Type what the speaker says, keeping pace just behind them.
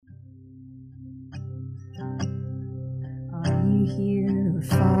you here or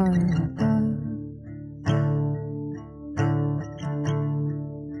far above?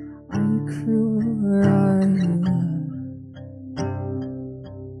 Are you cruel or are you love?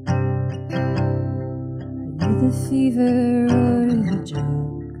 Are you the fever or the drug?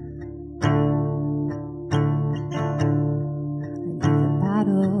 Are you the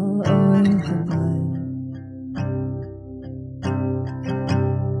battle or the blood?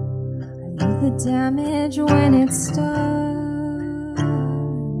 Are you the damage when it's done?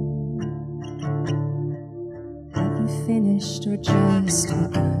 Have you finished or just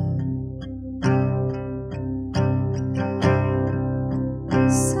begun?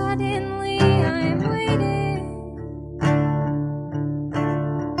 Suddenly I'm waiting.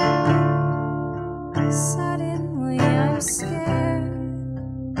 Suddenly I'm scared.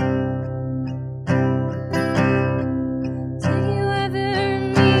 Did you ever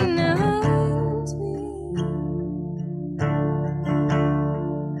mean to hold me?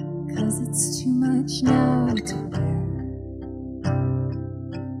 'Cause it's too much now to bear.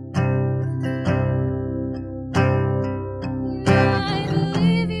 I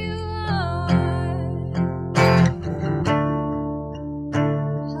believe you are.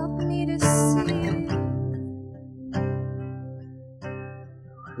 Help me to see.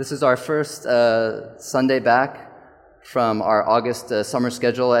 This is our first Sunday back from our August summer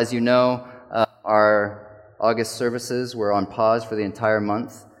schedule. As you know, our August services were on pause for the entire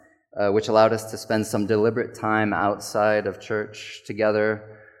month, which allowed us to spend some deliberate time outside of church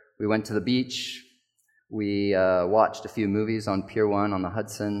together. We went to the beach. We watched a few movies on Pier 1 on the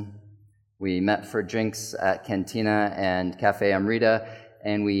Hudson. We met for drinks at Cantina and Cafe Amrita,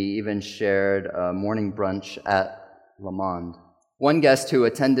 and we even shared a morning brunch at Le Monde. One guest who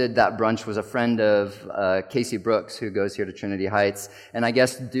attended that brunch was a friend of Casey Brooks, who goes here to Trinity Heights. And I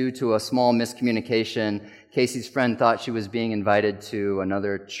guess due to a small miscommunication, Casey's friend thought she was being invited to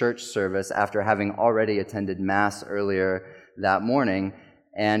another church service after having already attended Mass earlier that morning.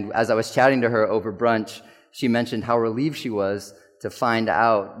 And as I was chatting to her over brunch, she mentioned how relieved she was to find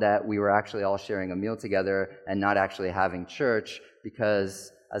out that we were actually all sharing a meal together and not actually having church,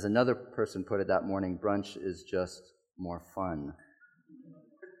 because, as another person put it that morning, brunch is just more fun.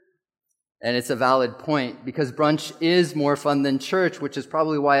 And it's a valid point, because brunch is more fun than church, which is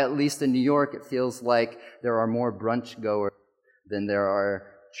probably why, at least in New York, it feels like there are more brunch goers than there are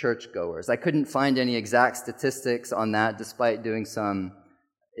church goers. I couldn't find any exact statistics on that, despite doing some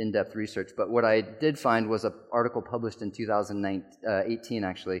in-depth research. But what I did find was an article published in 2018,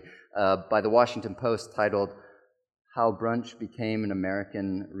 actually, by the Washington Post, titled "How Brunch Became an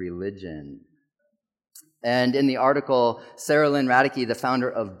American Religion." And in the article, Sarah Lynn Radke, the founder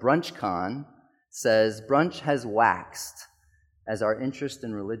of BrunchCon, says, "Brunch has waxed as our interest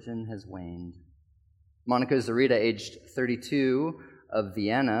in religion has waned." Monica Zarita, aged 32, of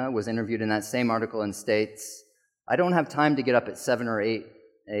Vienna, was interviewed in that same article and states, "I don't have time to get up at 7 or 8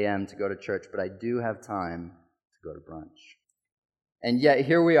 a.m. to go to church, but I do have time to go to brunch." And yet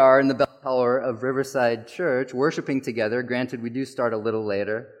here we are in the bell tower of Riverside Church, worshiping together. Granted, we do start a little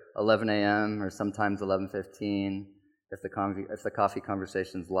later, 11 a.m. or sometimes 11:15 if the coffee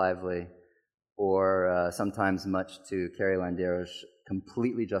conversation's lively, or sometimes, much to Carrie Landero's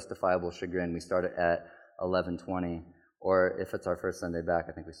completely justifiable chagrin, we start at 11:20, or if it's our first Sunday back,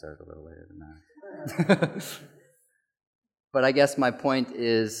 I think we started a little later than that. But I guess my point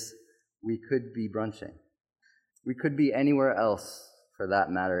is, we could be brunching. We could be anywhere else, for that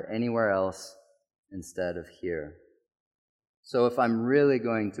matter, anywhere else instead of here. So if I'm really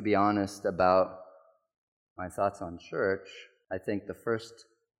going to be honest about my thoughts on church, I think the first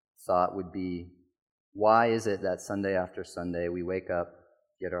thought would be, why is it that Sunday after Sunday we wake up,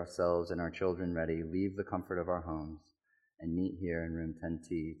 get ourselves and our children ready, leave the comfort of our homes, and meet here in room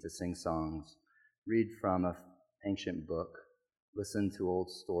 10T to sing songs, read from an ancient book, listen to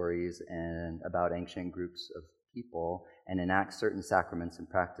old stories and about ancient groups of people, and enact certain sacraments and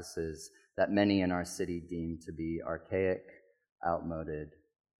practices that many in our city deem to be archaic, outmoded,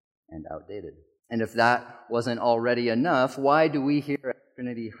 and outdated? And if that wasn't already enough, why do we here at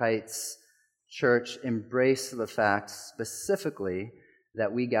Trinity Heights Church embrace the fact specifically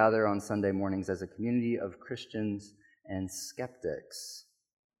that we gather on Sunday mornings as a community of Christians and skeptics?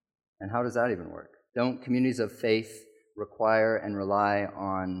 And how does that even work? Don't communities of faith require and rely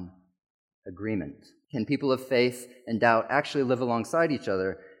on agreement? Can people of faith and doubt actually live alongside each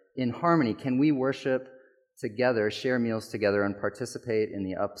other in harmony? Can we worship together, share meals together, and participate in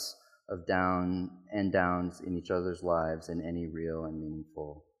the ups of down and downs in each other's lives in any real and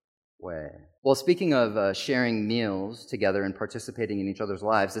meaningful way? Well, speaking of sharing meals together and participating in each other's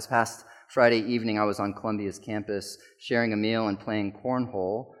lives, this past Friday evening, I was on Columbia's campus sharing a meal and playing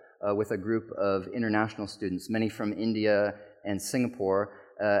cornhole with a group of international students, many from India and Singapore,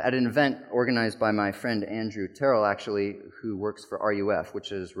 at an event organized by my friend Andrew Terrell, actually, who works for RUF,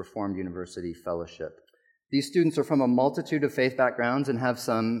 which is Reformed University Fellowship. These students are from a multitude of faith backgrounds and have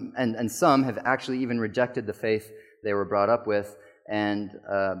some have actually even rejected the faith they were brought up with, and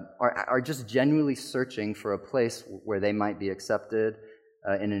are just genuinely searching for a place where they might be accepted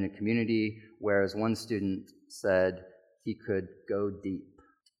in a community, whereas one student said he could go deep.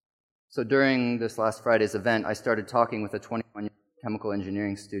 So during this last Friday's event, I started talking with a 21-year-old chemical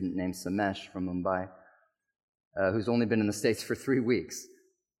engineering student named Samesh from Mumbai, who's only been in the States for 3 weeks,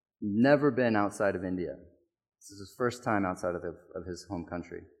 never been outside of India. This is his first time outside of his home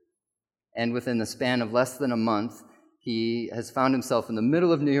country. And within the span of less than a month, he has found himself in the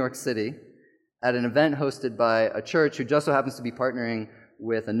middle of New York City at an event hosted by a church who just so happens to be partnering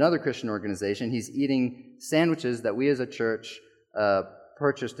with another Christian organization. He's eating sandwiches that we as a church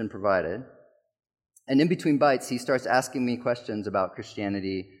purchased and provided. And in between bites, he starts asking me questions about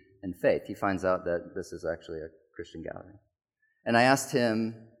Christianity and faith. He finds out that this is actually a Christian gathering. And I asked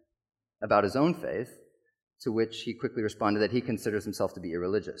him about his own faith, to which he quickly responded that he considers himself to be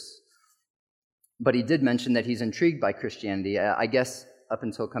irreligious. But he did mention that he's intrigued by Christianity. I guess up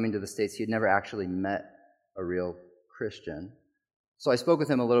until coming to the States, he had never actually met a real Christian. So I spoke with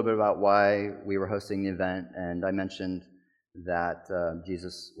him a little bit about why we were hosting the event, and I mentioned that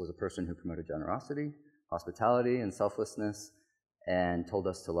Jesus was a person who promoted generosity, hospitality, and selflessness, and told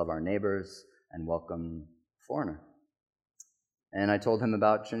us to love our neighbors and welcome the foreigner. And I told him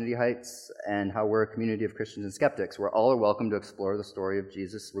about Trinity Heights and how we're a community of Christians and skeptics, where all are welcome to explore the story of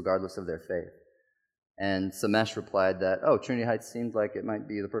Jesus regardless of their faith. And Samesh replied that, Trinity Heights seemed like it might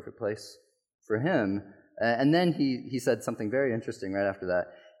be the perfect place for him. And then he said something very interesting right after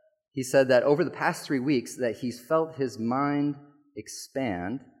that. He said that over the past 3 weeks that he's felt his mind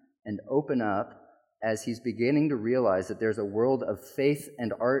expand and open up as he's beginning to realize that there's a world of faith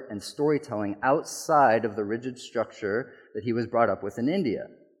and art and storytelling outside of the rigid structure that he was brought up with in India.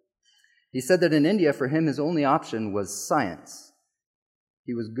 He said that in India, for him, his only option was science.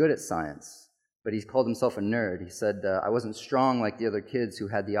 He was good at science, but he called himself a nerd. He said, I wasn't strong like the other kids who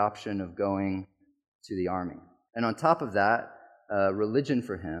had the option of going to the army. And on top of that, religion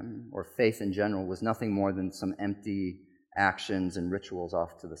for him, or faith in general, was nothing more than some empty actions and rituals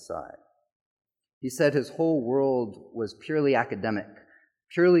off to the side. He said his whole world was purely academic,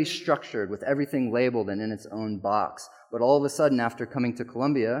 purely structured, with everything labeled and in its own box. But all of a sudden, after coming to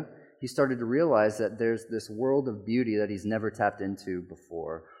Columbia, he started to realize that there's this world of beauty that he's never tapped into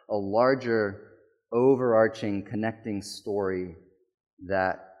before, a larger, overarching, connecting story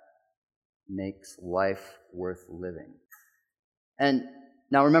that makes life worth living. And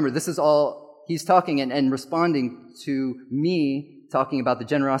now remember, this is all, he's talking and responding to me talking about the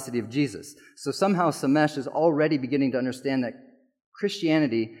generosity of Jesus. So somehow Samesh is already beginning to understand that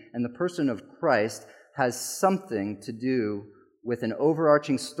Christianity and the person of Christ has something to do with an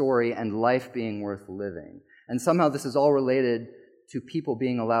overarching story and life being worth living. And somehow this is all related to people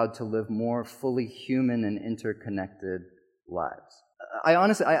being allowed to live more fully human and interconnected lives.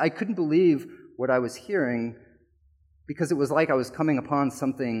 I couldn't believe what I was hearing, because it was like I was coming upon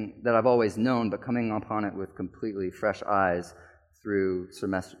something that I've always known, but coming upon it with completely fresh eyes through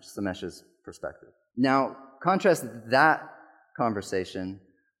Samesh's perspective. Now, contrast that conversation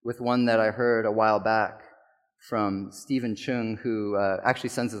with one that I heard a while back from Stephen Chung, who actually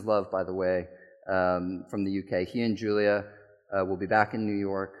sends his love, by the way, from the UK. He and Julia will be back in New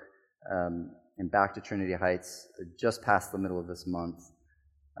York and back to Trinity Heights just past the middle of this month,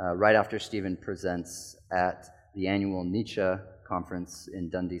 right after Stephen presents at the annual Nietzsche conference in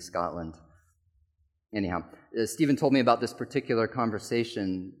Dundee, Scotland. Anyhow, Stephen told me about this particular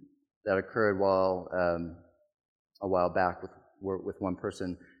conversation that occurred a while back with one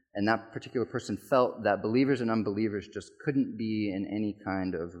person, and that particular person felt that believers and unbelievers just couldn't be in any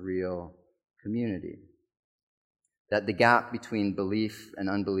kind of real community, that the gap between belief and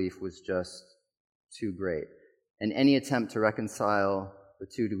unbelief was just too great, and any attempt to reconcile the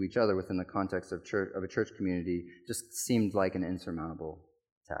two to each other within the context of a church community just seemed like an insurmountable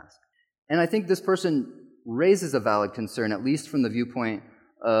task. And I think this person raises a valid concern, at least from the viewpoint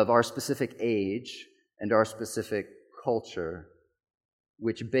of our specific age and our specific culture,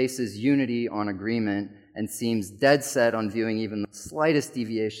 which bases unity on agreement and seems dead set on viewing even the slightest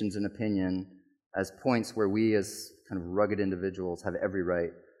deviations in opinion as points where we as kind of rugged individuals have every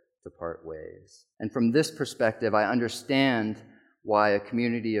right to part ways. And from this perspective, I understand why a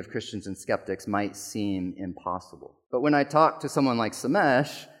community of Christians and skeptics might seem impossible. But when I talk to someone like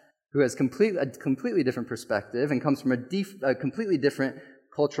Samesh, who has a completely different perspective and comes from a completely different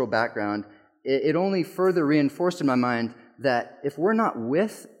cultural background, it only further reinforced in my mind that if we're not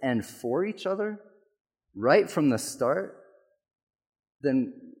with and for each other right from the start,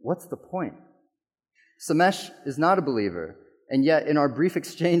 then what's the point? Samesh is not a believer, and yet in our brief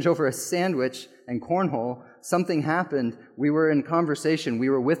exchange over a sandwich and cornhole, something happened. We were in conversation, we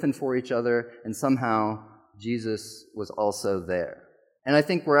were with and for each other, and somehow Jesus was also there. And I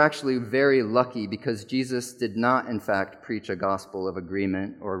think we're actually very lucky because Jesus did not, in fact, preach a gospel of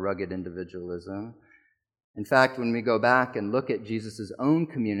agreement or rugged individualism. In fact, when we go back and look at Jesus' own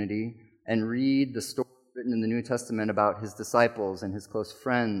community and read the stories written in the New Testament about his disciples and his close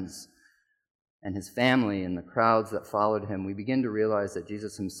friends and his family and the crowds that followed him, we begin to realize that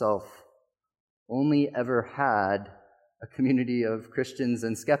Jesus himself only ever had a community of Christians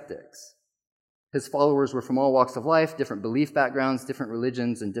and skeptics. His followers were from all walks of life, different belief backgrounds, different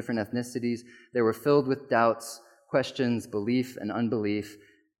religions, and different ethnicities. They were filled with doubts, questions, belief, and unbelief.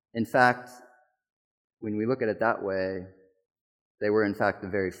 In fact, when we look at it that way, they were in fact the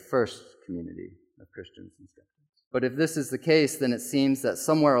very first community of Christians and skeptics. But if this is the case, then it seems that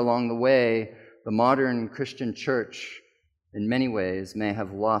somewhere along the way, the modern Christian church, in many ways, may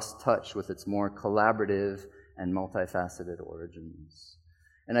have lost touch with its more collaborative and multifaceted origins.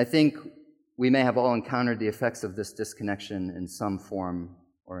 And I think we may have all encountered the effects of this disconnection in some form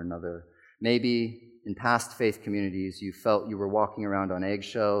or another. Maybe in past faith communities, you felt you were walking around on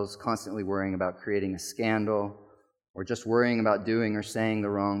eggshells, constantly worrying about creating a scandal, or just worrying about doing or saying the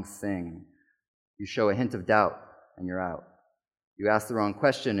wrong thing. You show a hint of doubt, and you're out. You ask the wrong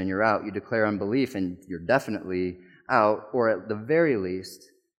question, and you're out. You declare unbelief, and you're definitely out. Or at the very least,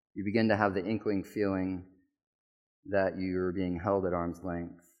 you begin to have the inkling feeling that you're being held at arm's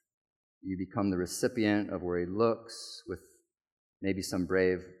length. You become the recipient of worried looks, with maybe some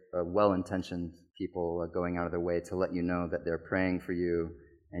brave, well-intentioned people going out of their way to let you know that they're praying for you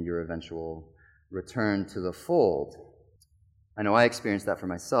and your eventual return to the fold. I know I experienced that for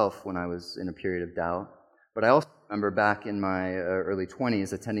myself when I was in a period of doubt, but I also remember back in my early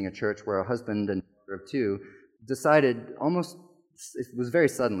 20s attending a church where a husband and daughter of two decided it was very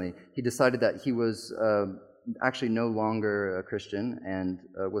suddenly, he decided that he was actually no longer a Christian and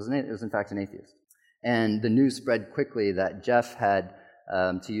was in fact an atheist. And the news spread quickly that Jeff had,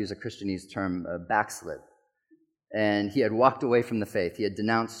 to use a Christianese term, backslid. And he had walked away from the faith. He had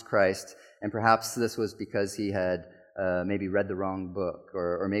denounced Christ, and perhaps this was because he had maybe read the wrong book,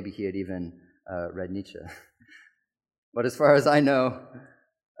 or maybe he had even read Nietzsche. But as far as I know,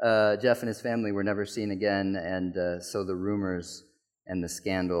 Jeff and his family were never seen again, and so the rumors and the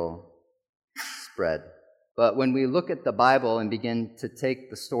scandal spread. But when we look at the Bible and begin to take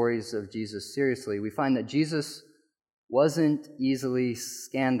the stories of Jesus seriously, we find that Jesus wasn't easily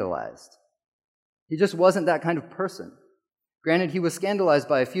scandalized. He just wasn't that kind of person. Granted, he was scandalized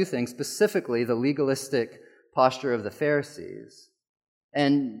by a few things, specifically the legalistic posture of the Pharisees.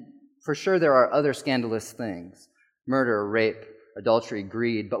 And for sure there are other scandalous things: murder, rape, adultery,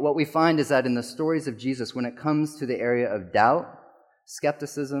 greed. But what we find is that in the stories of Jesus, when it comes to the area of doubt,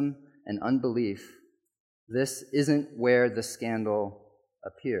 skepticism, and unbelief, this isn't where the scandal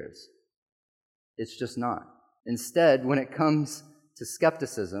appears. It's just not. Instead, when it comes to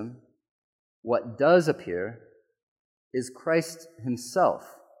skepticism, what does appear is Christ himself.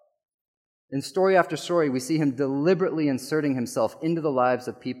 In story after story, we see him deliberately inserting himself into the lives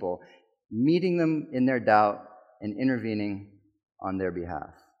of people, meeting them in their doubt and intervening on their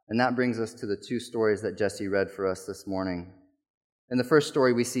behalf. And that brings us to the two stories that Jesse read for us this morning. In the first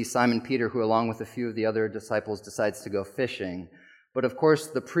story, we see Simon Peter, who along with a few of the other disciples decides to go fishing. But of course,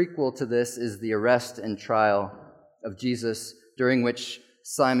 the prequel to this is the arrest and trial of Jesus, during which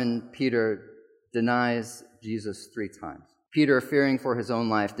Simon Peter denies Jesus 3 times. Peter, fearing for his own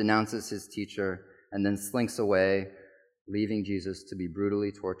life, denounces his teacher and then slinks away, leaving Jesus to be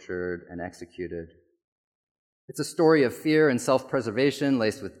brutally tortured and executed. It's a story of fear and self-preservation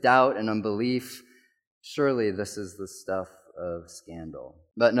laced with doubt and unbelief. Surely this is the stuff of scandal.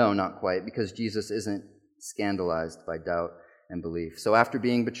 But no, not quite, because Jesus isn't scandalized by doubt and belief. So after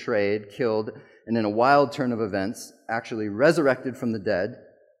being betrayed, killed, and in a wild turn of events, actually resurrected from the dead,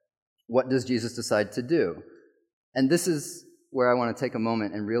 what does Jesus decide to do? And this is where I want to take a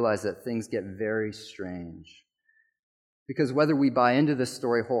moment and realize that things get very strange. Because whether we buy into this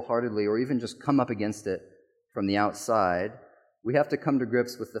story wholeheartedly or even just come up against it from the outside, we have to come to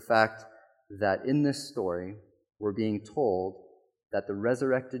grips with the fact that in this story, we're being told that the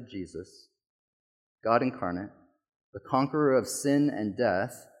resurrected Jesus, God incarnate, the conqueror of sin and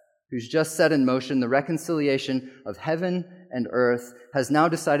death, who's just set in motion the reconciliation of heaven and earth, has now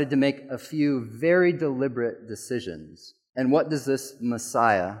decided to make a few very deliberate decisions. And what does this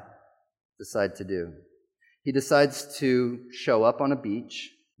Messiah decide to do? He decides to show up on a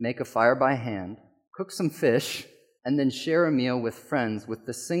beach, make a fire by hand, cook some fish, and then share a meal with friends with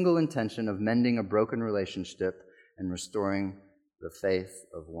the single intention of mending a broken relationship and restoring the faith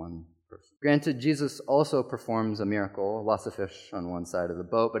of one person. Granted, Jesus also performs a miracle, lots of fish on one side of the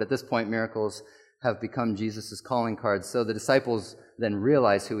boat, but at this point, miracles have become Jesus' calling cards, so the disciples then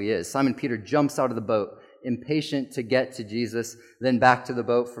realize who he is. Simon Peter jumps out of the boat, impatient to get to Jesus, then back to the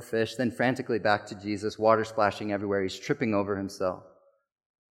boat for fish, then frantically back to Jesus, water splashing everywhere. He's tripping over himself.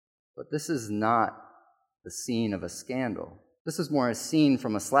 But this is not the scene of a scandal. This is more a scene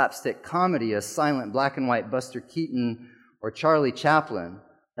from a slapstick comedy, a silent black and white Buster Keaton or Charlie Chaplin.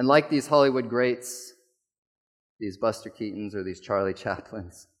 And like these Hollywood greats, these Buster Keatons or these Charlie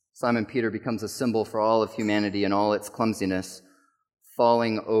Chaplins, Simon Peter becomes a symbol for all of humanity and all its clumsiness,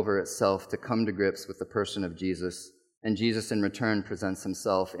 falling over itself to come to grips with the person of Jesus. And Jesus in return presents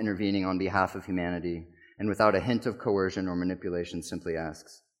himself, intervening on behalf of humanity, and without a hint of coercion or manipulation simply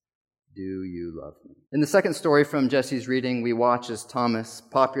asks, "Do you love me?" In the second story from Jesse's reading, we watch as Thomas,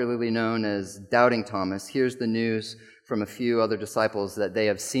 popularly known as Doubting Thomas, hears the news from a few other disciples that they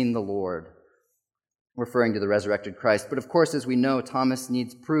have seen the Lord, referring to the resurrected Christ. But of course, as we know, Thomas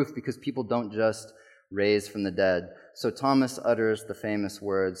needs proof because people don't just raise from the dead. So Thomas utters the famous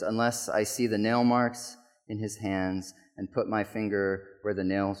words, "Unless I see the nail marks in his hands and put my finger where the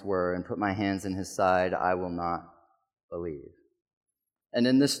nails were and put my hands in his side, I will not believe." And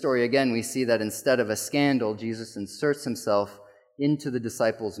in this story, again, we see that instead of a scandal, Jesus inserts himself into the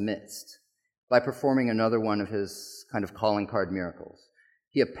disciples' midst by performing another one of his kind of calling card miracles.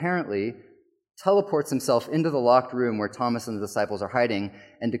 He apparently teleports himself into the locked room where Thomas and the disciples are hiding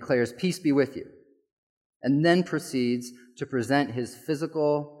and declares, "Peace be with you," and then proceeds to present his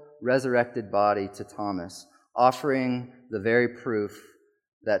physical, resurrected body to Thomas, offering the very proof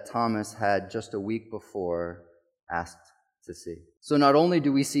that Thomas had just a week before asked to see. So not only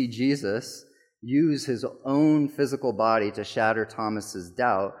do we see Jesus use his own physical body to shatter Thomas's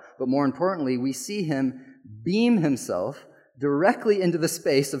doubt, but more importantly, we see him beam himself directly into the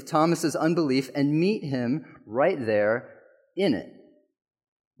space of Thomas's unbelief and meet him right there in it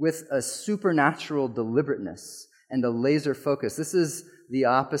with a supernatural deliberateness and a laser focus. This is the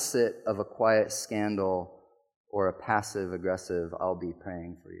opposite of a quiet scandal or a passive-aggressive, "I'll be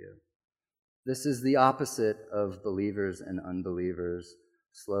praying for you." This is the opposite of believers and unbelievers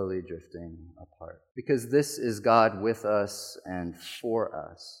slowly drifting apart. Because this is God with us and for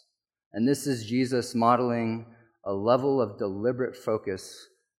us. And this is Jesus modeling a level of deliberate focus,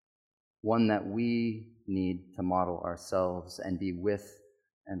 one that we need to model ourselves and be with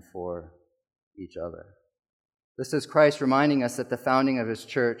and for each other. This is Christ reminding us that the founding of his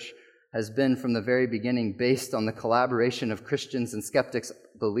church has been from the very beginning based on the collaboration of Christians and skeptics,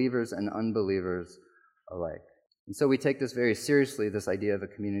 believers and unbelievers alike. And so we take this very seriously, this idea of a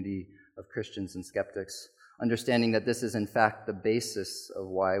community of Christians and skeptics, understanding that this is in fact the basis of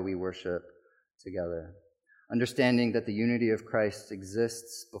why we worship together. Understanding that the unity of Christ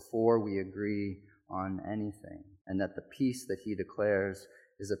exists before we agree on anything, and that the peace that he declares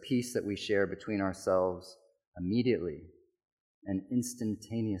is a peace that we share between ourselves immediately and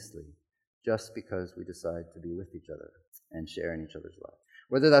instantaneously, just because we decide to be with each other and share in each other's love.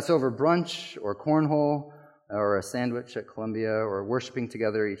 Whether that's over brunch or cornhole or a sandwich at Columbia or worshiping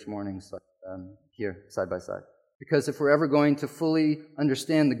together each morning here side by side. Because if we're ever going to fully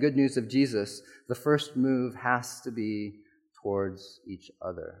understand the good news of Jesus, the first move has to be towards each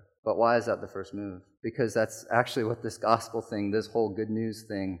other. But why is that the first move? Because that's actually what this gospel thing, this whole good news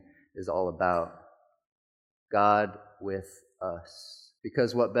thing is all about. God with us.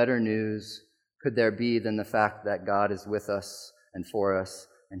 Because what better news could there be than the fact that God is with us and for us,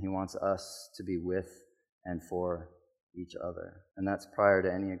 and he wants us to be with and for each other. And that's prior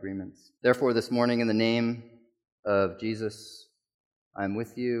to any agreements. Therefore, this morning, in the name of Jesus, I'm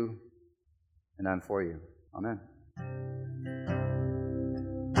with you and I'm for you. Amen.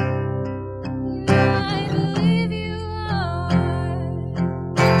 I believe you are.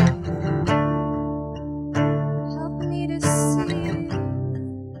 Help me to see.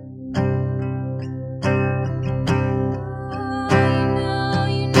 Oh,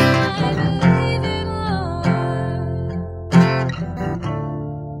 you know, I believe it, Lord.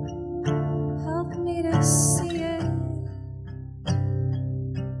 Help me to see it.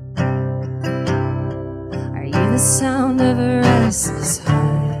 Are you the sound of a restless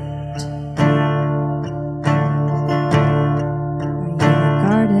heart? Are you the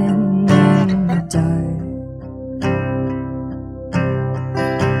garden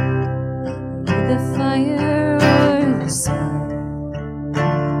fire.